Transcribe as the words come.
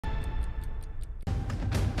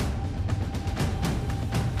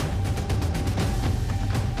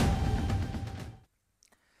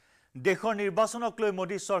দেশৰ নিৰ্বাচনক লৈ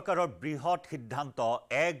মোদী চৰকাৰৰ বৃহৎ সিদ্ধান্ত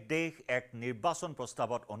এক দেশ এক নিৰ্বাচন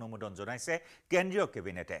প্ৰস্তাৱত অনুমোদন জনাইছে কেন্দ্ৰীয়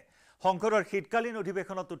কেবিনেটে সংসদৰ শীতকালীন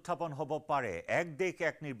অধিৱেশনত উত্থাপন হ'ব পাৰে এক দেশ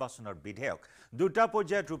এক নিৰ্বাচনৰ বিধেয়ক দুটা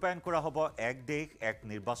পৰ্যায়ত ৰূপায়ণ কৰা হ'ব এক দেশ এক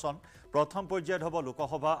নিৰ্বাচন প্ৰথম পৰ্যায়ত হ'ব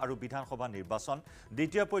লোকসভা আৰু বিধানসভা নিৰ্বাচন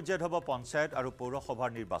দ্বিতীয় পৰ্যায়ত হ'ব পঞ্চায়ত আৰু পৌৰসভাৰ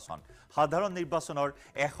নিৰ্বাচন সাধাৰণ নিৰ্বাচনৰ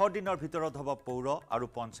 100 দিনৰ ভিতৰত হ'ব পৌৰ আৰু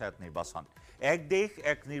পঞ্চায়ত নিৰ্বাচন এক দেশ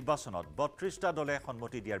এক নিৰ্বাচনত 32টা দলে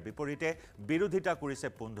সন্মতি দিয়াৰ বিপৰীতে বিৰোধিতা কৰিছে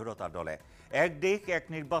 15টা দলে এক দেশ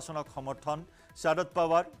এক নিৰ্বাচনক সমৰ্থন শাৰদ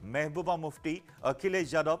পাৱাৰ মেহবুবা মুফতি অখিলেশ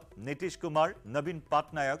যাদৱ নীতিশ কুমাৰ নবীন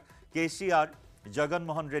পাটনায়ক কেচিআৰ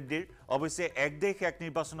জগনমোহন ৰেড্ডিৰ অৱশ্যে এক দেশ এক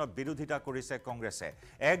নিৰ্বাচনৰ বিৰোধিতা কৰিছে কংগ্ৰেছে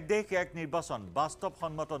এক দেশ এক নিৰ্বাচন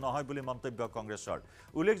বাস্তৱসন্মত নহয় বুলি মন্তব্য কংগ্ৰেছৰ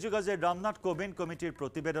উল্লেখযোগ্য যে ৰামনাথ কোবিন্দ কমিটিৰ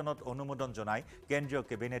প্ৰতিবেদনত অনুমোদন জনাই কেন্দ্ৰীয়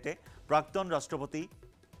কেবিনেটে প্ৰাক্তন ৰাষ্ট্ৰপতি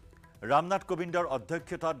ৰামনাথ কোবিন্দৰ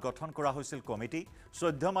অধ্যক্ষতাত গঠন কৰা হৈছিল কমিটি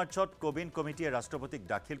 14 মাৰ্চত কোবিন্দ কমিটিয়ে ৰাষ্ট্ৰপতিক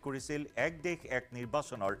দাখিল কৰিছিল এক দেশ এক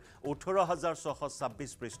নিৰ্বাচনৰ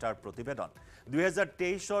 18626 পৃষ্ঠাৰ প্ৰতিবেদন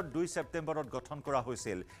 2023ৰ 2 ছেপ্টেম্বৰত গঠন কৰা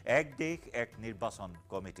হৈছিল এক দেশ এক নিৰ্বাচন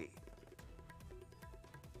committee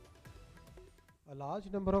A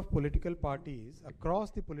large number of political parties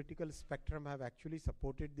across the political spectrum have actually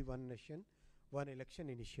supported the One Nation, One Election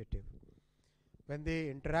initiative. When they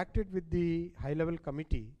interacted with the high-level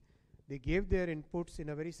committee, they gave their inputs in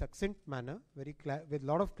a very succinct manner, with a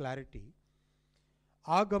lot of clarity.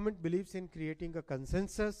 Our government believes in creating a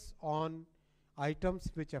consensus on items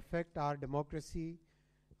which affect our democracy,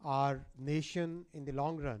 our nation in the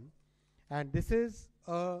long run. And this is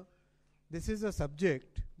a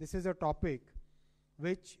subject, this is a topic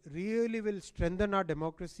which really will strengthen our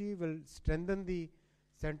democracy, will strengthen the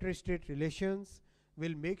center-state relations,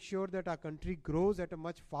 will make sure that our country grows at a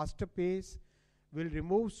much faster pace, will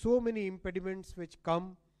remove so many impediments which come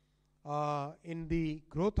in the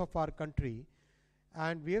growth of our country.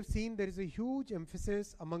 And we have seen there is a huge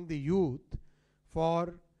emphasis among the youth for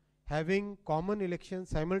having common elections,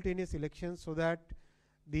 simultaneous elections, so that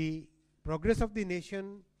the progress of the nation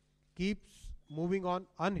keeps moving on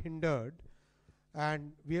unhindered.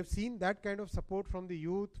 And we have seen that kind of support from the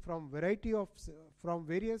youth, from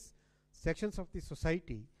various sections of the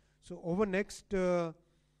society. So over next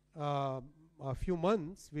a few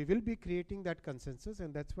months, we will be creating that consensus, and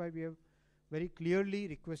that's why we have very clearly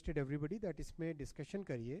requested everybody that इसमें discussion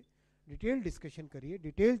करिए, detailed discussion करिए,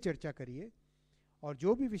 detailed चर्चा करिए, और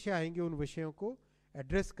जो भी विषय आएंगे उन विषयों को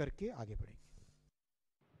address करके आगे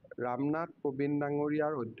बढ़ेंगे। रामनाथ कोविंद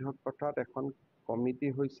डांगरियार अध्यक्षतात এখন কমিটি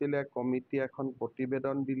হৈছিলে কমিটি এখন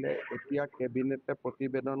প্ৰতিবেদন দিলে এতিয়া কেবিনেটে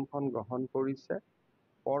প্ৰতিবেদনখন গ্ৰহণ কৰিছে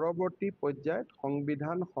পৰৱৰ্তী পৰ্যায়ত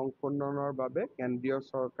সংবিধান সংশোধনৰ বাবে কেন্দ্ৰীয়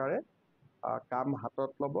চৰকাৰে কাম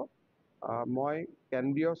হাতত ল'ব মই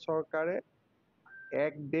কেন্দ্ৰীয় চৰকাৰে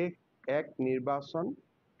এক দেশ এক নিৰ্বাচন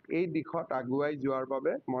এই দিশত আগুৱাই যোৱাৰ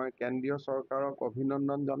বাবে মই কেন্দ্ৰীয় চৰকাৰক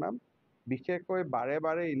অভিনন্দন জনাম বিশেষকৈ বাৰে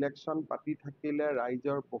বাৰে ইলেকশ্যন পাতি থাকিলে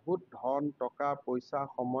ৰাইজৰ বহুত ধন টকা পইচা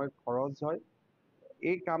সময় খৰচ হয়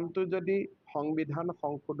এই কামটো যদি সংবিধান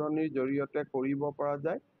সংশোধনীৰ জৰিয়তে কৰিব পৰা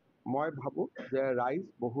যায় মই ভাবো যে ৰাইজ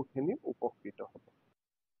বহুখিনি উপকৃত হ'ব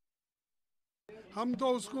हम तो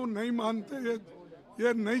उसको नहीं मानते ये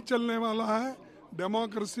नहीं चलने वाला है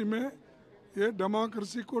डेमोक्रेसी में ये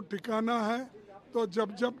डेमोक्रेसी को टिकाना है तो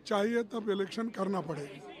जब जब चाहिए तब इलेक्शन करना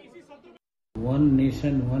पड़ेगा वन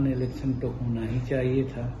नेशन वन इलेक्शन तो होना ही चाहिए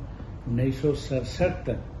था 1967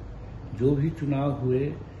 तक जो भी चुनाव हुए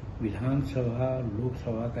विधानसभा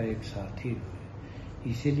लोकसभा का एक साथ ही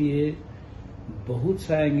हुए इसीलिए बहुत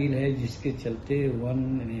सा एंगल है जिसके चलते वन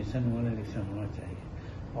नेशन वन इलेक्शन होना चाहिए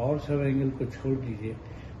और सब एंगल को छोड़ दीजिए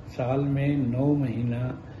साल में 9 महीना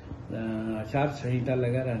आचार संहिता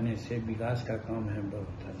लगा रहने से विकास का काम हैम्पर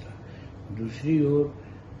होता था दूसरी ओर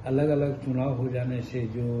अलग अलग चुनाव हो जाने से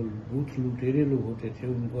जो बूथ लुटेरे लोग होते थे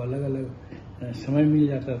उनको अलग अलग समय मिल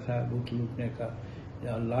जाता था बूथ लूटने का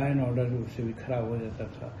लॉ एंड ऑर्डर उससे भी खराब हो जाता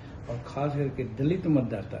था और खास करके दलित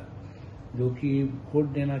मतदाता जो कि वोट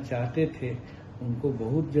देना चाहते थे उनको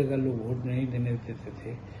बहुत जगह लोग वोट नहीं देने देते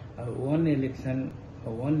थे और वन इलेक्शन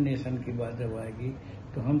वन नेशन की बात जब आएगी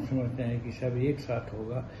तो हम समझते हैं कि सब एक साथ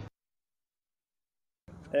होगा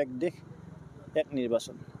एक देश एक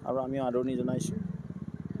निर्वाचन और आमी आदरणी जनाइছো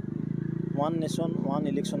वन नेशन वन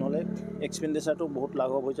इलेक्शन হলে এক্সপেন্ডিচাৰটো বহুত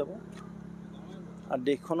লাঘৱ হৈ যাব আৰু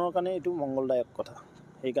দেশখনৰ কাৰণে এটো মংগলদায়ক কথা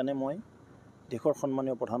এই কাৰণে মই দেশৰ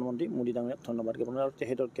সন্মানীয় প্ৰধানমন্ত্ৰী মোদী ডাঙৰীয়াক ধন্যবাদ জ্ঞাপন আৰু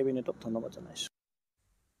তেখেতৰ কেবিনেটক ধন্যবাদ জনাইছো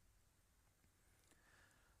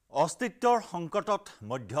অস্তিত্বৰ সংকটত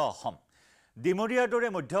মধ্য অসম ডিমৰিয়াৰ দৰে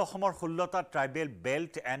মধ্য অসমৰ 16টা ট্ৰাইবেল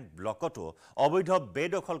বেল্ট এণ্ড ব্লকতো অবৈধ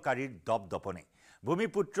বেদখলকাৰীৰ দপদপনি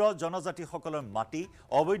ভূমিপুত্ৰ জনজাতিসকলৰ মাটি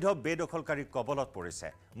অবৈধ বেদখলকাৰীৰ কবলত পৰিছে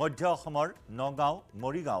মধ্য অসমৰ নগাঁও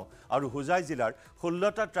মৰিগাঁও আৰু হুজাই জিলাৰ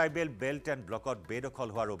 16টা ট্ৰাইবেল বেল্ট এণ্ড ব্লকত বেদখল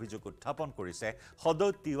হোৱাৰ অভিযোগ উত্থাপন কৰিছে সদৌ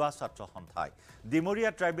তিৱা ছাত্ৰ সন্থাই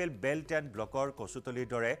ডিমৰীয়া ট্ৰাইবেল বেল্ট এণ্ড ব্লকৰ কচুতলিৰ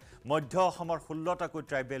দৰে মধ্য অসমৰ 16টাকৈ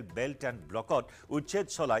ট্ৰাইবেল বেল্ট এণ্ড ব্লকত উচ্ছেদ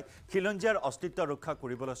চলাই খিলঞ্জীয়াৰ অস্তিত্ব ৰক্ষা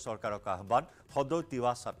কৰিবলৈ চৰকাৰক আহ্বান সদৌ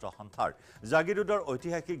তিৱা ছাত্ৰ সন্থাৰ জাগিৰোডৰ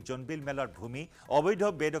ঐতিহাসিক জোনবিল মেলাৰ ভূমি অবৈধ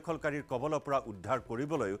বেদখলকাৰীৰ কবলৰ পৰা উদ্ধাৰ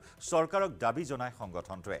কৰিবলৈ চৰকাৰক দাবী জনায়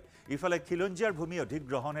সংগঠনটোৱে ইফালে খিলঞ্জীয়াৰ ভূমি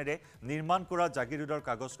অধিগ্ৰহণেৰে নিৰ্মাণ কৰা জাগিৰোডৰ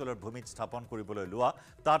কাগজকলৰ ভূমিত স্থাপন কৰিবলৈ লোৱা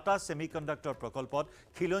টাটা সেমিকণ্ডাক্টৰ প্ৰকল্পত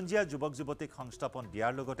খিলঞ্জীয়া যুৱক যুৱতীক সংস্থাপন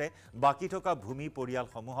দিয়াৰ লগতে বাকি থকা ভূমি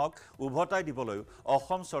পৰিয়ালসমূহক উভতাই দিবলৈ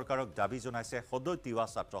অসম চৰকাৰক দাবী জনাইছে সদৌ তিৱা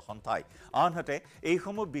ছাত্ৰ সন্থাই আনহাতে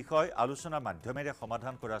এইসমূহ বিষয় আলোচনাৰ মাধ্যমেৰে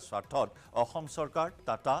সমাধান কৰাৰ স্বাৰ্থত অসম চৰকাৰ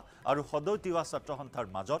টাটা আৰু সদৌ তিৱা ছাত্ৰ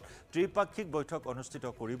সন্থাৰ মাজত ত্ৰিপাক্ষিক বৈঠক অনুষ্ঠিত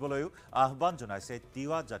কৰিবলৈও আহ্বান জনাইছে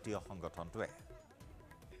তিৱা জাতীয় সংগঠনটোৱে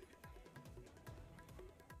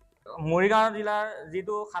মৰিগাঁও জিলাৰ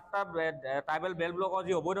যিটো 7টা ট্ৰাইবেল বেল্ট ব্লকৰ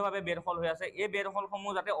যি অবৈধভাৱে বেদখল হৈ আছে এই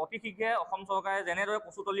বেদখলসমূহ যাতে অতি শীঘ্ৰে অসম চৰকাৰে যেনেদৰে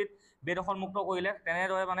কচুতলিত বেদখল মুক্ত কৰিলে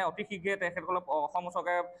তেনেদৰে মানে অতি শীঘ্ৰে তেখেতসকলক অসম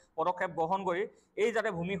চৰকাৰে পদক্ষেপ গ্ৰহণ কৰি এই যাতে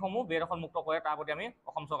ভূমিসমূহ বেদখল মুক্ত কৰে তাৰ প্ৰতি আমি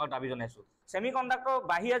অসম চৰকাৰক দাবী জনাইছোঁ সেমিকণ্ডাক্টৰ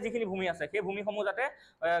বাহিৰে যিখিনি ভূমি আছে সেই ভূমিসমূহ যাতে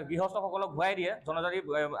গৃহস্থসকলক ঘূৰাই দিয়ে জনজাতি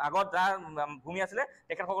আগত যাৰ ভূমি আছিলে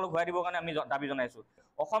তেখেতসকলক ঘূৰাই দিবৰ কাৰণে আমি দাবী জনাইছোঁ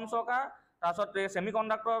অসম চৰকাৰ তাৰপিছত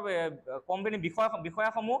সেমিকণ্ডাক্টৰ কোম্পানী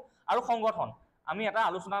বিষয়াসমূহ আৰু সংগঠন আমি এটা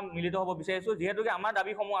আলোচনা মিলিত হ'ব বিচাৰিছোঁ যিহেতুকে আমাৰ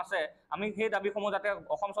দাবীসমূহ আছে আমি সেই দাবীসমূহ যাতে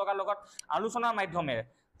অসম চৰকাৰৰ লগত আলোচনাৰ মাধ্যমেৰে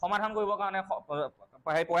সমাধান কৰিবৰ কাৰণে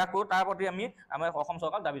প্ৰয়াস কৰোঁ তাৰ প্ৰতি আমি অসম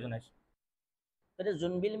চৰকাৰক দাবী জনাইছোঁ গতিকে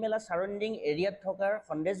জোনবিল মেলা ছাৰাউণ্ডিং এৰিয়াত থকাৰ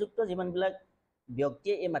সন্দেহযুক্ত যিমানবিলাক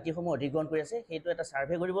ব্যক্তিয়ে এই মাটিসমূহ অধিগ্ৰহণ কৰি আছে সেইটো এটা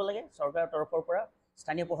ছাৰ্ভে কৰিব লাগে চৰকাৰৰ তৰফৰ পৰা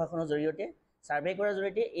স্থানীয় প্ৰশাসনৰ জৰিয়তে ছাৰ্ভে কৰাৰ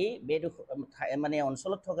জৰিয়তে এই মানে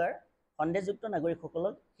অঞ্চলত থকাৰ সন্দেহযুক্ত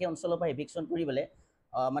নাগৰিকসকলক সেই অঞ্চলৰ পৰা এভিকশ্যন কৰি পেলাই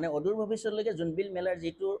মানে অদূৰ ভৱিষ্যতলৈকে জোনবিল মেলাৰ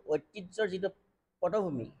যিটো ঐতিহ্যৰ যিটো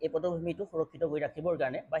পটভূমি এই পটভূমিটো সুৰক্ষিত কৰি ৰাখিবৰ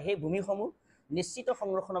কাৰণে বা সেই ভূমিসমূহ নিশ্চিত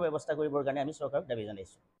সংৰক্ষণৰ ব্যৱস্থা কৰিবৰ কাৰণে আমি চৰকাৰক দাবী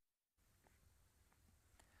জনাইছোঁ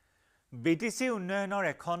বিটিচি উন্নয়নৰ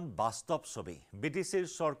এখন বাস্তৱ ছবি বিটিচিৰ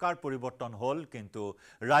চৰকাৰ পৰিৱৰ্তন হ'ল কিন্তু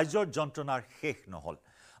ৰাজ্যৰ যন্ত্ৰণাৰ শেষ নহ'ল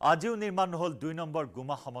আজিও নিৰ্মাণ নহ'ল 2 নম্বৰ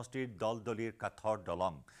গুমা সমষ্টিৰ দলদলিৰ কাঠৰ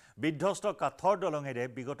দলং বিধ্বস্ত কাঠৰ দলঙেৰে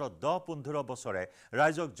বিগত 10-15 বছৰে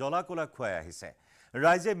ৰাইজক জ্বলা-কোলা খুৱাই আহিছে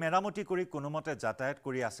ৰাইজে মেৰামতি কৰি কোনোমতে যাতায়াত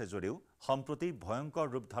কৰি আছে যদিও সম্প্ৰতি ভয়ংকৰ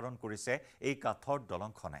ৰূপ ধাৰণ কৰিছে এই কাঠৰ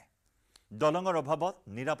দলংখনে দলঙৰ অভাৱত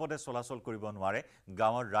নিৰাপদে চলাচল কৰিব নোৱাৰে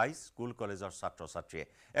গাঁৱৰ ৰাইজ স্কুল কলেজৰ ছাত্ৰ-ছাত্ৰীয়ে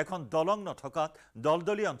এখন দলং নথকাত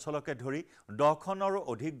দলদলি অঞ্চলকে ধৰি 10খনৰো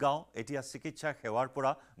অধিক গাঁও এতিয়া চিকিৎসা সেৱাৰ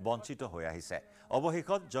পৰা বঞ্চিত হৈ আহিছে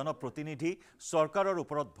অৱশেষত জনপ্ৰতিনিধি চৰকাৰৰ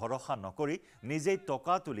ওপৰত ভৰসা নকৰি নিজেই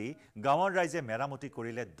টকা তুলি গাঁৱৰ ৰাইজে মেৰামতি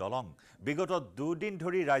কৰিলে দলং বিগত 2 দিন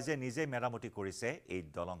ধৰি ৰাইজে নিজে মেৰামতি কৰিছে এই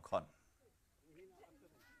দলংখন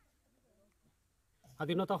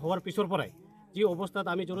স্বাধীনতা হোৱাৰ পিছৰ পৰাই যি অৱস্থাত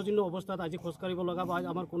আমি জনজীৰ্ণ অৱস্থাত আজি খোজ কাঢ়িব লগা বা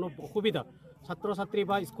আমাৰ কোনো অসুবিধা ছাত্ৰ ছাত্ৰী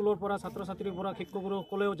বা স্কুলৰ পৰা ছাত্ৰ ছাত্ৰীৰ পৰা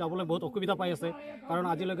শিক্ষকসকলেও যাবলৈ বহুত অসুবিধা পাই আছে কাৰণ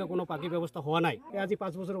আজিলৈকে কোনো পাকি ব্যৱস্থা হোৱা নাই আজি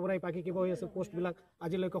 5 বছৰৰ পৰাই পাকি কিবা হৈ আছে পোষ্টবিলাক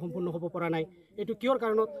আজিলৈকে সম্পূৰ্ণ হ'ব পৰা নাই এইটো কিয়ৰ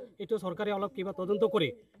কাৰণত এইটো চৰকাৰে অলপ কিবা তদন্ত কৰি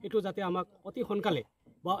এইটো যাতে আমাক অতি সোনকালে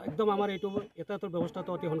বা একদম আমাৰ এইটো এটাটোৰ ব্যৱস্থাটো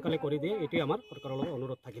অতি সোনকালে কৰি দিয়ে এইটোৱে আমাৰ চৰকাৰৰ লগত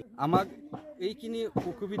অনুৰোধ থাকিল আমাক এইখিনি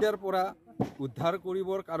অসুবিধাৰ পৰা উদ্ধাৰ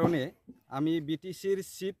কৰিবৰ কাৰণে আমি বিটিচিৰ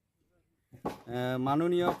চিফ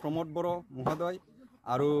মাননীয় প্ৰমোদ বড়ো মহোদয়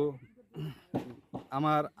আৰু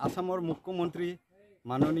আমাৰ আসামৰ মুখ্যমন্ত্ৰী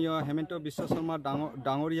মাননীয় হেমন্ত বিশ্ব শৰ্মা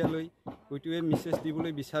ডাঙৰীয়ালৈ এইটোৱে মেছেজ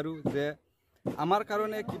দিবলৈ বিচাৰোঁ যে আমাৰ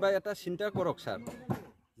কাৰণে কিবা এটা চিন্তা কৰক ছাৰ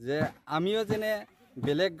যে আমিও যেনে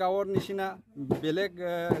বেলেগ গাঁৱৰ নিচিনা বেলেগ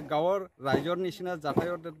গাঁৱৰ ৰাইজৰ নিচিনা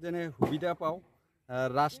যাতায়াতৰ যেনে সুবিধা পাওঁ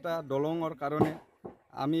ৰাস্তা দলঙৰ কাৰণে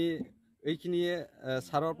আমি এইখিনিয়ে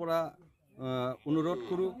ছাৰৰ পৰা অনুৰোধ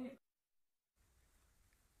কৰোঁ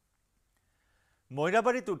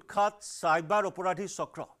মইনাবাৰীত উৎখাত চাইবাৰ অপৰাধী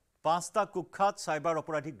চক্ৰ 5টা কুখ্যাত চাইবাৰ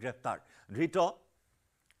অপৰাধী গ্ৰেপ্তাৰ ধৃত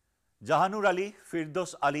জাহানুৰ আলী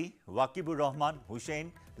ফিৰদৌছ আলী ৱাকিবুৰ ৰহমান হুছেইন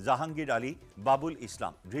জাহাংগীৰ আলী বাবুল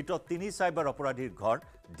ইছলাম ধৃত 3 চাইবাৰ অপৰাধীৰ ঘৰ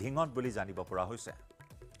ঢিঙত বুলি জানিব পৰা হৈছে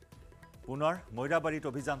পুনৰ মইনাবাৰীত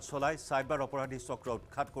অভিযান চলাই চাইবাৰ অপৰাধী চক্ৰ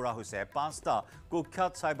উৎখাত কৰা হৈছে 5টা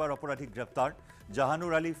কুখ্যাত চাইবাৰ অপৰাধী গ্ৰেপ্তাৰ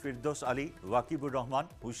জাহানুৰ আলী ফিৰদৌছ আলী ৱাকিবুৰ ৰহমান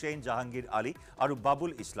হুছেইন জাহাংগীৰ আলী আৰু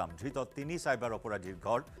বাবুল ইছলাম ধৃত 3 চাইবাৰ অপৰাধীৰ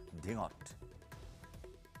ঘৰ ঢিঙত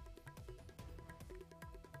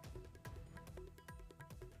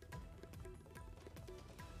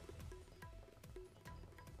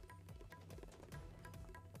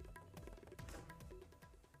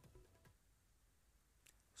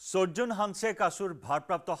সৰ্জুন হানছে কাছুৰ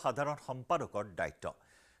ভাৰপ্ৰাপ্ত সাধাৰণ সম্পাদকৰ দায়িত্ব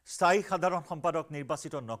স্থায়ী সাধাৰণ সম্পাদক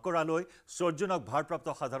নিৰ্বাচিত নকৰালৈ সৰ্জুনক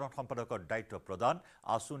ভাৰপ্ৰাপ্ত সাধাৰণ সম্পাদকৰ দায়িত্ব প্ৰদান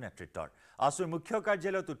আসু নেতৃত্বৰ আসুৰ মুখ্য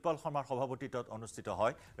কাৰ্যালয়ত উৎপল শৰ্মাৰ সভাপতিত্বত অনুষ্ঠিত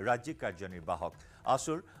হয় ৰাজ্যিক কাৰ্যনিৰ্বাহক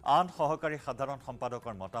আসুৰ আন সহকাৰী সাধাৰণ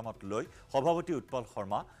সম্পাদকৰ মতামত লৈ সভাপতি উৎপল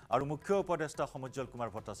শৰ্মা আৰু মুখ্য উপদেষ্টা সমুজ্জ্বল কুমাৰ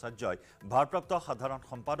ভট্টাচাৰ্যই ভাৰপ্ৰাপ্ত সাধাৰণ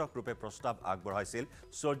সম্পাদক ৰূপে প্ৰস্তাৱ আগবঢ়াইছিল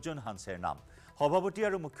সৰ্জুন হানছেৰ নাম সভাপতি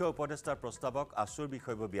আৰু মুখ্য উপদেষ্টাৰ প্ৰস্তাৱক আসুৰ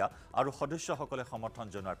বিষয়ববীয়া আৰু সদস্যসকলে সমৰ্থন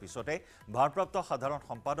জনোৱাৰ পিছতে ভাৰপ্ৰাপ্ত সাধাৰণ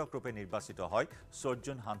সম্পাদক ৰূপে নিৰ্বাচিত হয়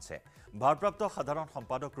সৰ্জুন হানছে ভাৰপ্ৰাপ্ত সাধাৰণ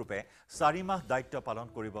সম্পাদক ৰূপে 4 মাহ দায়িত্ব পালন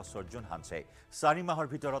কৰিব সৰ্জুন হানছে 4 মাহৰ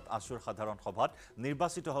ভিতৰত আসুৰ সাধাৰণ সভাত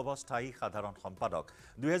নিৰ্বাচিত হ'ব স্থায়ী সাধাৰণ সম্পাদক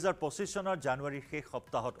 2025 চনৰ জানুৱাৰীৰ শেষ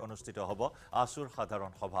সপ্তাহত অনুষ্ঠিত হ'ব আসুৰ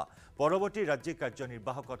সাধাৰণ সভা পৰৱৰ্তী ৰাজ্যিক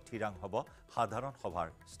কাৰ্যনিৰ্বাহকত থিৰাং হ'ব সাধাৰণ সভাৰ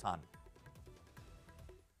স্থান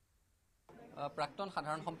প্ৰাক্তন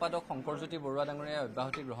সাধাৰণ সম্পাদক শংকৰজ্যোতি বৰুৱা ডাঙৰীয়াই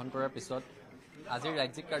অব্যাহতি গ্ৰহণ কৰাৰ পিছত আজিৰ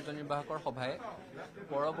ৰাজ্যিক কাৰ্যনিৰ্বাহকৰ সভাই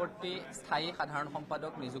পৰৱৰ্তী স্থায়ী সাধাৰণ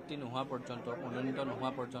সম্পাদক নিযুক্তি নোহোৱা পৰ্যন্ত মনোনীত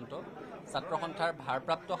নোহোৱা পৰ্যন্ত ছাত্ৰ সন্থাৰ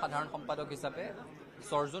ভাৰপ্ৰাপ্ত সাধাৰণ সম্পাদক হিচাপে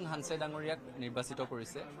সৰ্জুন হানছে ডাঙৰীয়াক নিৰ্বাচিত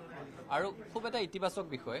কৰিছে আৰু খুব এটা ইতিবাচক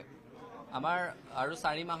বিষয় আমাৰ আৰু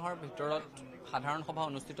 4 মাহৰ ভিতৰত সাধাৰণ সভা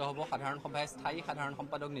অনুষ্ঠিত হ'ব সাধাৰণ সভাই স্থায়ী সাধাৰণ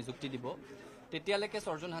সম্পাদক নিযুক্তি দিব তেতিয়ালৈকে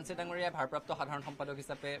সৰ্জুন হানছে ডাঙৰীয়াই ভাৰপ্ৰাপ্ত সাধাৰণ সম্পাদক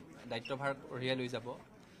হিচাপে দায়িত্বভাৰ কঢ়িয়াই লৈ যাব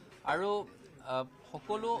আৰু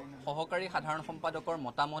সকলো সহকাৰী সাধাৰণ সম্পাদকৰ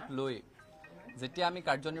মতামত লৈ যেতিয়া আমি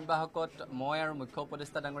কাৰ্যনিৰ্বাহকত মই আৰু মুখ্য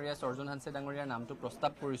উপদেষ্টা ডাঙৰীয়া সৰ্জুন হানছে ডাঙৰীয়াৰ নামটো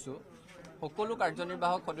প্ৰস্তাৱ কৰিছোঁ সকলো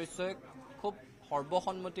কাৰ্যনিৰ্বাহক সদস্যই খুব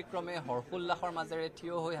সৰ্বসন্মতিক্ৰমে হৰ্ষোল্লাসৰ মাজেৰে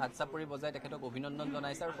থিয় হৈ হাত চাপৰি বজাই তেখেতক অভিনন্দন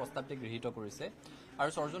জনাইছে আৰু প্ৰস্তাৱটি গৃহীত কৰিছে আৰু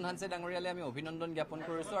সৰ্জুন হানছে ডাঙৰীয়ালৈ আমি অভিনন্দন জ্ঞাপন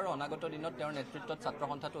কৰিছোঁ আৰু অনাগত দিনত তেওঁৰ নেতৃত্বত ছাত্ৰ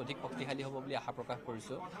সন্থাটো অধিক শক্তিশালী হ'ব বুলি আশা প্ৰকাশ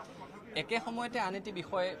কৰিছোঁ একে সময়তে আন এটি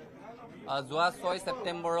বিষয় যোৱা 6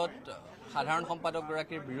 ছেপ্টেম্বৰত সাধাৰণ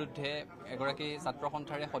সম্পাদকগৰাকীৰ বিৰুদ্ধে এগৰাকী ছাত্ৰ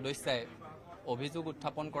সন্থাৰে সদস্যাই অভিযোগ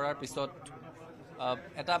উত্থাপন কৰাৰ পিছত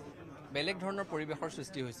এটা বেলেগ ধৰণৰ পৰিৱেশৰ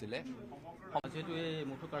সৃষ্টি হৈছিলে যেহেতু এই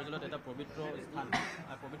মুখ্য কাৰ্যালয়ত এটা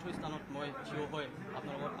পবিত্ৰ স্থানত মই থিয় হৈ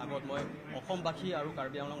আপোনালোকৰ আগত মই অসমবাসী আৰু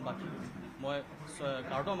কাৰ্বি আংলংবাসী মই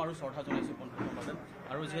কাৰ্ডম আৰু শ্ৰদ্ধা জনাইছোঁ পোনপ্ৰথমভাৱে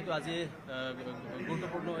আৰু যিহেতু আজি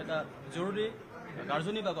গুৰুত্বপূৰ্ণ এটা জৰুৰী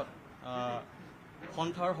কাৰ্যনিৰ্বাহকত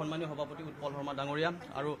সন্থাৰ সন্মানীয় সভাপতি উৎপল শৰ্মা ডাঙৰীয়া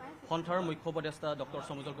আৰু সন্থাৰ মুখ্য উপদেষ্টা ডক্টৰ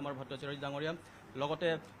সমুজ্জ্বল কুমাৰ ভট্টাচাৰ্য ডাঙৰীয়া লগতে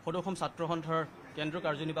সদৌ ছাত্ৰ সন্থাৰ কেন্দ্ৰীয়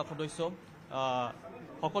কাৰ্যনিৰ্বাহক সদস্য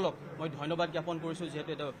সকলক মই ধন্যবাদ জ্ঞাপন কৰিছোঁ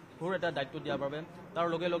যিহেতু এটা ঘোৰ এটা দায়িত্ব দিয়াৰ বাবে তাৰ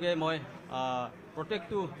লগে লগে মই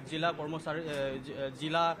প্ৰত্যেকটো জিলা কৰ্মচাৰী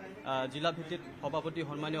জিলা ভিত্তিত সভাপতি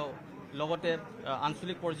সন্মানীয় লগতে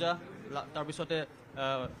আঞ্চলিক পৰ্যায় তাৰপিছতে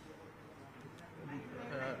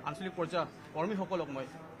আঞ্চলিক পৰ্যায় কৰ্মীসকলক মই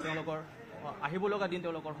তেওঁলোকৰ আহিব লগা দিন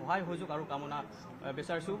তেওঁলোকৰ সহায় সহযোগ আৰু কামনা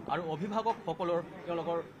বিচাৰিছোঁ আৰু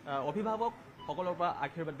অভিভাৱকসকলৰ পৰা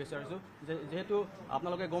আশীৰ্বাদ বিচাৰিছোঁ যেহেতু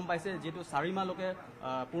আপোনালোকে গম পাইছে যিহেতু 4 মাহলৈকে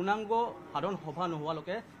পূৰ্ণাংগ সাধাৰণ সভা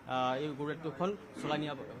নোহোৱালৈকে এই গুৰুত্বখন চলাই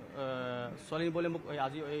নিবলৈ মোক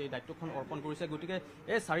আজি এই দায়িত্বখন অৰ্পণ কৰিছে গতিকে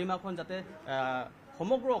এই 4 মাহখন যাতে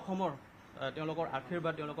সমগ্ৰ অসমৰ তেওঁলোকৰ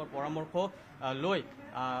আশীৰ্বাদ তেওঁলোকৰ পৰামৰ্শ লৈ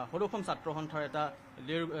সদৌ ছাত্ৰ সন্থাৰ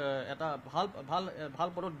এটা ভাল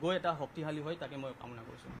পদত গৈ এটা শক্তিশালী হয় তাকে মই কামনা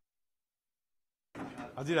কৰিছোঁ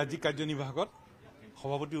আজি ৰাজ্যিক কাৰ্যনিৰ্বাহকত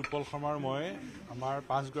সভাপতি উৎপল শৰ্মাৰ মই আমাৰ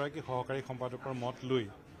 5 গৰাকী সহকাৰী সম্পাদকৰ মত লৈ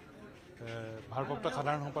ভাৰপ্ৰাপ্ত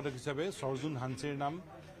সাধাৰণ সম্পাদক হিচাপে সৰ্জুন হানছেৰ নাম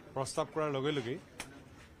প্ৰস্তাৱ কৰাৰ লগে লগে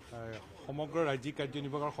সমগ্ৰ ৰাজ্যিক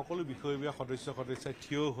কাৰ্যনিৰ্বাহকৰ সকলো বিষয়ববীয়া সদস্যই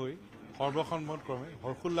থিয় হৈ সৰ্বসন্মতক্ৰমে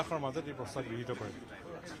হৰ্ষোল্লাসৰ মাজত এই প্ৰস্তাৱ গৃহীত কৰে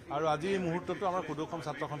আৰু আজি এই মুহূৰ্তটো আমাৰ সদৌ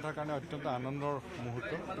ছাত্ৰ সন্থাৰ কাৰণে অত্যন্ত আনন্দৰ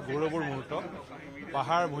মুহূৰ্ত গৌৰৱৰ মুহূৰ্ত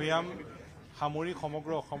পাহাৰ ভৈয়াম সামৰি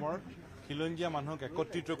সমগ্ৰ অসমৰ খিলঞ্জীয়া মানুহক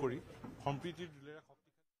একত্ৰিত কৰি সম্প্ৰীতিৰ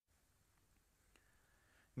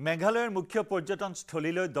মেঘালয়ৰ মুখ্য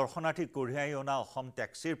পৰ্যটনস্থলীলৈ দৰ্শনাৰ্থী কঢ়িয়াই অনা অসম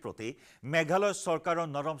টেক্সিৰ প্ৰতি মেঘালয় চৰকাৰৰ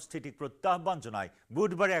নৰম স্থিতিক প্ৰত্যাহ্বান জনাই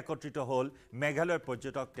বুধবাৰে একত্ৰিত হ'ল মেঘালয়ৰ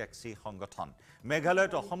পৰ্যটক টেক্সি সংগঠন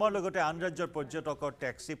মেঘালয়ত অসমৰ লগতে আন ৰাজ্যৰ পৰ্যটকৰ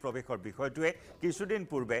টেক্সি প্ৰৱেশৰ বিষয়টোৱে কিছুদিন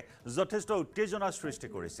পূৰ্বে যথেষ্ট উত্তেজনাৰ সৃষ্টি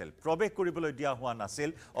কৰিছিল প্ৰৱেশ কৰিবলৈ দিয়া হোৱা নাছিল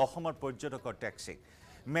অসমৰ পৰ্যটকৰ টেক্সি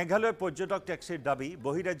মেঘালয়ৰ পৰ্যটক টেক্সিৰ দাবী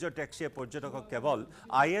বহিৰাজ্যৰ টেক্সিয়ে পৰ্যটকক কেৱল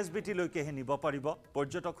ISBT-লৈকেহে নিব পাৰিব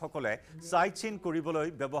পৰ্যটকসকলে সাইট চিন কৰিবলৈ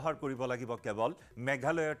ব্যৱহাৰ কৰিব লাগিব কেৱল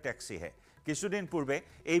মেঘালয়ৰ টেক্সিহে কিছুদিন পূৰ্বে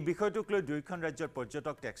এই বিষয়টোক লৈ দুইখন ৰাজ্যৰ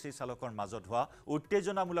পৰ্যটক টেক্সি চালকৰ মাজত হোৱা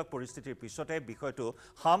উত্তেজনামূলক পৰিস্থিতিৰ পিছতে বিষয়টো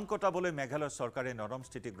হাম কটাবলৈ মেঘালয় চৰকাৰে নৰম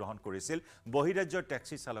স্থিতি গ্ৰহণ কৰিছিল বহিৰাজ্যৰ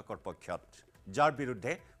টেক্সি চালকৰ পক্ষত যাৰ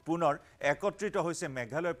বিৰুদ্ধে পুনৰ একত্ৰিত হৈছে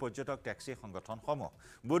মেঘালয় পৰ্যটক টেক্সি সংগঠনসমূহ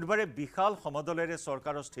বুধবাৰে বিশাল সমদলেৰে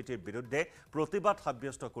চৰকাৰৰ স্থিতিৰ বিৰুদ্ধে প্ৰতিবাদ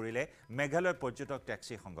সাব্যস্ত কৰিলে মেঘালয় পৰ্যটক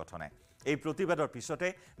টেক্সি সংগঠনে এই প্ৰতিবাদৰ পিছতে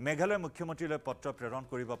মেঘালয় মুখ্যমন্ত্ৰীলৈ পত্ৰ প্ৰেৰণ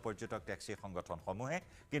কৰিব পৰ্যটক টেক্সি সংগঠনসমূহে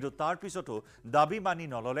কিন্তু তাৰ পিছতো দাবী মানি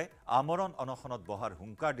নললে আমৰণ অনশনত বহাৰ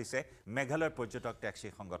হুংকাৰ দিছে মেঘালয় পৰ্যটক টেক্সি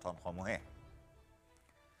সংগঠনসমূহে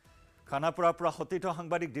খানাপুৰৰ পৰা সতীৰ্থ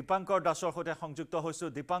সাংবাদিক দীপাংকৰ দাসৰ সৈতে সংযুক্ত হৈছো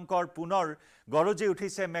দীপাংকৰ পুনৰ গৰজি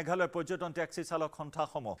উঠিছে মেঘালয় পৰ্যটন টেক্সি চালক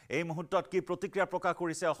সন্থাসমূহ এই মুহূৰ্তত কি প্ৰতিক্ৰিয়া প্ৰকাশ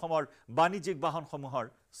কৰিছে অসমৰ বাণিজ্যিক বাহনসমূহৰ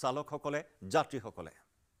চালকসকলে যাত্ৰীসকলে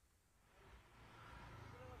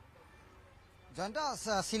জয়ন্ত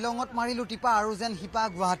শিলঙত মাৰিলো টিপা আৰু যেন হিপা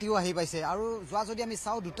গুৱাহাটীও আহি পাইছে আৰু যোৱা যদি আমি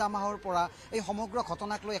চাওঁ 2টা মাহৰ পৰা এই সমগ্ৰ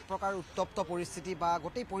ঘটনাক লৈ এক প্ৰকাৰ উত্তপ্ত পৰিস্থিতি বা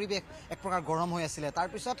গোটেই পৰিৱেশ এক প্ৰকাৰ গৰম হৈ আছিল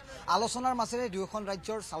তাৰপিছত আলোচনাৰ মাজেৰে দুয়োখন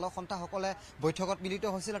ৰাজ্যৰ চালক সন্থাসকলে বৈঠকত মিলিত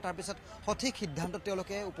হৈছিল তাৰপিছত সঠিক সিদ্ধান্তত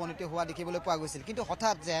তেওঁলোকে উপনীত হোৱা দেখিবলৈ পোৱা গৈছিল কিন্তু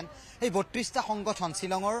হঠাৎ যেন এই 32টা সংগঠন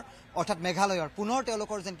শিলঙৰ অৰ্থাৎ মেঘালয়ৰ পুনৰ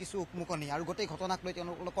তেওঁলোকৰ যেন কিছু উকমুকনি আৰু গোটেই ঘটনাক লৈ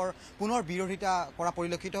তেওঁলোকৰ পুনৰ বিৰোধিতা কৰা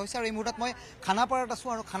পৰিলক্ষিত হৈছে আৰু এই মুহূৰ্তত মই খানাপাৰাত আছোঁ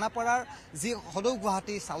আৰু খানাপাৰাৰ যি সদৌ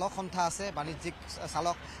গুৱাহাটী চালক সন্থা আছে বাণিজ্যিক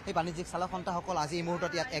চালক এই বাণিজ্যিক চালক সন্থাসকল আজি এই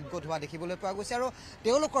মুহূৰ্তত ইয়াত একগোট হোৱা দেখিবলৈ পোৱা গৈছে আৰু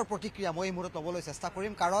তেওঁলোকৰ প্ৰতিক্ৰিয়া মই এই মুহূৰ্তত ল'বলৈ চেষ্টা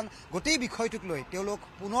কৰিম কাৰণ গোটেই বিষয়টোক লৈ তেওঁলোক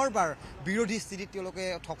পুনৰবাৰ বিৰোধী স্থিতিত তেওঁলোকে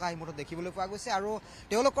থকা এই মুহূৰ্তত দেখিবলৈ পোৱা গৈছে আৰু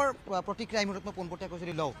তেওঁলোকৰ প্ৰতিক্ৰিয়া এই মুহূৰ্তত মই পোনপটীয়াকৈ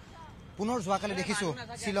যদি লওঁ পুনৰ যোৱাকালি দেখিছোঁ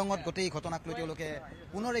শিলঙত গোটেই ঘটনাক লৈ তেওঁলোকে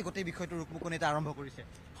পুনৰ এই গোটেই বিষয়টোৰ উকমুকনি এটা আৰম্ভ কৰিছে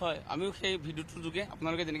হয় আমিও সেই ভিডিঅ'টোৰ যোগে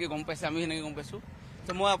আপোনালোকে যেনেকৈ গম পাইছে আমি সেনেকৈ গম পাইছোঁ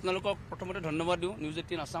তো মই আপোনালোকক প্ৰথমতে ধন্যবাদ দিওঁ নিউজ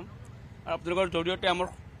 18 আছাম আৰু আপোনালোকৰ জৰিয়তে আমাৰ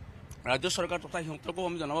ৰাজ্য চৰকাৰ তথা সিহঁতকো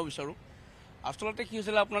আমি জনাব বিচাৰোঁ আচলতে কি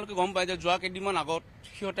হৈছিলে আপোনালোকে গম পায় যে যোৱা কেইদিনমান আগত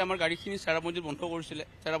সিহঁতে আমাৰ গাড়ীখিনি চেৰাপুঞ্জীত বন্ধ কৰিছিলে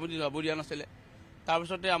চেৰাপুঞ্জী যাব দিয়া নাছিলে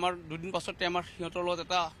তাৰপিছতে আমাৰ দুদিন পাছতে আমাৰ সিহঁতৰ লগত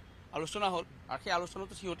এটা আলোচনা হ'ল আৰু সেই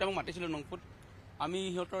আলোচনাটো সিহঁতে আমাক মাতিছিলে নংপুত আমি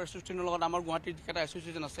সিহঁতৰ এছ'চিয়েশ্যনৰ লগত আমাৰ গুৱাহাটীৰ যিকেইটা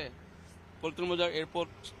এছ'চিয়েশ্যন আছে পল্টন বজাৰ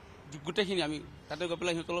এয়াৰপৰ্ট গোটেইখিনি আমি তাতে গৈ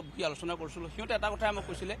পেলাই সিহঁতৰ লগত বহি আলোচনা কৰিছিলোঁ সিহঁতে এটা কথাই আমাক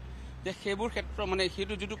কৈছিলে যে সেইবোৰ ক্ষেত্ৰ মানে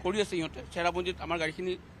সেইটো যিটো কৰি আছে সিহঁতে চেৰাপুঞ্জীত আমাৰ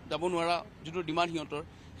গাড়ীখিনি যাব নোৱাৰা যিটো ডিমাণ্ড সিহঁতৰ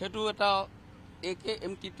সেইটো এটা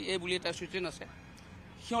AKMTTA বুলি এটা এছ'চিয়েশ্যন আছে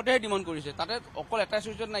সিহঁতেহে ডিমাণ্ড কৰিছে তাতে অকল এটা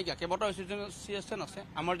এছ'চিয়েশ্যন নাইকিয়া কেইবাটাও এছ'চিয়েশ্যন আছে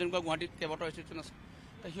আমাৰ যেনেকুৱা গুৱাহাটীত কেইবাটাও এছ'চিয়েশ্যন আছে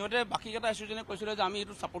সিহঁতে বাকীকেইটা এছ'চিয়েশ্যনে কৈছিলে যে আমি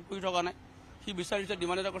এইটো ছাপোৰ্ট কৰি থকা নাই সি বিচাৰিছে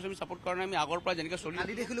ডিমাণ্ড এটা কৰিছে আমি ছাপোৰ্ট কৰা নাই আমি আগৰ পৰা যেনেকৈ চলি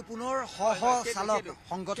দেখিলোঁ পুনৰ চালক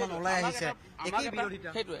সংগঠন ওলাই আহিছে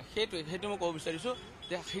সেইটো মই ক'ব বিচাৰিছোঁ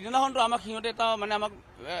যে সিদিনাখনতো আমাক সিহঁতে এটা মানে আমাক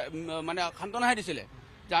মানে সান্তনাহে দিছিলে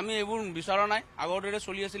যে আমি এইবোৰ বিচৰা নাই আগৰ দৰে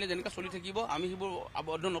চলি আছিলে যেনেকৈ চলি থাকিব আমি সেইবোৰ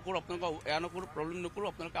আবদ্ধ নকৰোঁ আপোনালোকক এয়া নকৰোঁ প্ৰব্লেম নকৰোঁ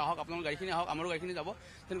আপোনালোকে আহক আপোনালোকৰ গাড়ীখিনি আহক আমাৰো গাড়ীখিনি যাব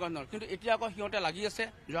তেনেকুৱা ধৰণৰ কিন্তু এতিয়া আকৌ সিহঁতে লাগি আছে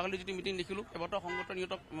যোৱাকালি যিটো মিটিং দেখিলোঁ কেইবাটাও সংগঠন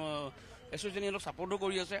সিহঁতক এছ'চিয়েশ্যন সিহঁতক ছাপৰ্টো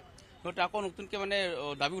কৰি আছে সিহঁতে আকৌ নতুনকৈ মানে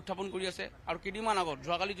দাবী উত্থাপন কৰি আছে আৰু কেইদিনমান আগত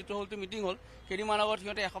যোৱাকালি যিটো হ'লটো মিটিং হ'ল কেইদিনমান আগত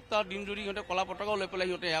সিহঁতে এসপ্তাহ দিন জুৰি সিহঁতে কলা পতাকাও লৈ পেলাই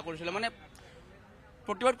সিহঁতে এয়া কৰিছিলে মানে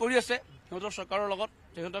প্ৰতিবাদ কৰি আছে সিহঁতৰ চৰকাৰৰ লগত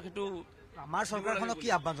সিহঁতক সেইটো আমাৰ চৰকাৰখনক কি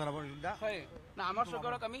আহ্বান জনাব হয় না আমাৰ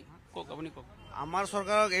চৰকাৰক আমি কওক আপুনি কওক আমাৰ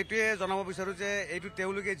চৰকাৰক এইটোৱে জনাব বিচাৰোঁ যে এইটো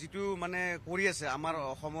তেওঁলোকে যিটো মানে কৰি আছে আমাৰ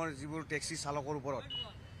অসমৰ যিবোৰ টেক্সি চালকৰ ওপৰত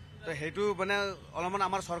তো সেইটো মানে অলপমান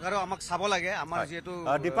আমাৰ চৰকাৰেও আমাক চাব লাগে আমাৰ যিহেতু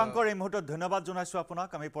দীপাংকৰ এই মুহূৰ্তত ধন্যবাদ জনাইছোঁ আপোনাক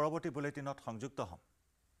আমি পৰৱৰ্তী বুলেটিনত সংযুক্ত হ'ম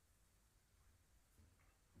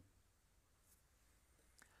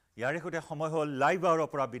ইয়াৰে সৈতে সময় হ'ল লাইভ আৱাৰৰ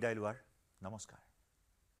পৰা বিদায় লোৱাৰ নমস্কাৰ